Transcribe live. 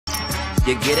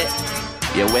You get it?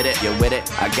 You with it? You with it?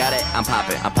 I got it. I'm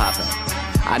popping. I'm popping.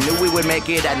 I knew we would make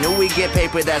it. I knew we'd get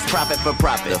paper. That's profit for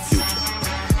profit. The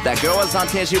future. That girl was on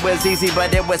 10. She was easy,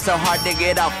 but it was so hard to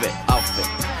get off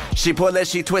it. She pull it,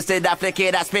 she twist it, I flick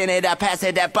it, I spin it, I pass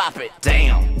it, I bop it.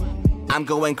 Damn. I'm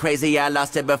going crazy. I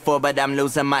lost it before, but I'm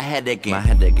losing my head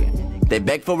again. They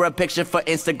beg for a picture for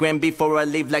Instagram before I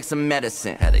leave like some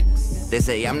medicine. Headaches. They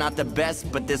say I'm not the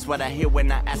best, but this what I hear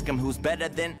when I ask them who's better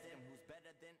than.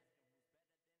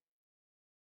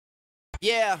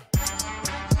 Yeah.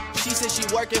 She said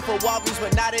she working for Walgreens,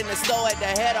 but not in the store, at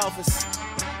the head office.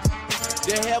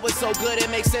 The hair was so good, it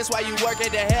makes sense why you work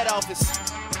at the head office.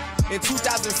 In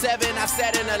 2007, I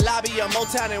sat in the lobby of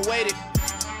Motown and waited.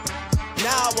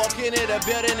 Now I walk into the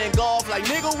building and go off like,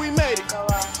 nigga, we made it.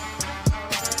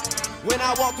 When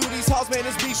I walk through these halls, man,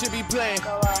 this beat should be playing.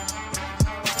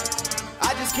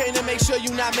 I just came to make sure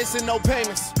you not missing no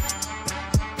payments.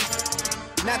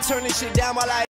 Not turning shit down while I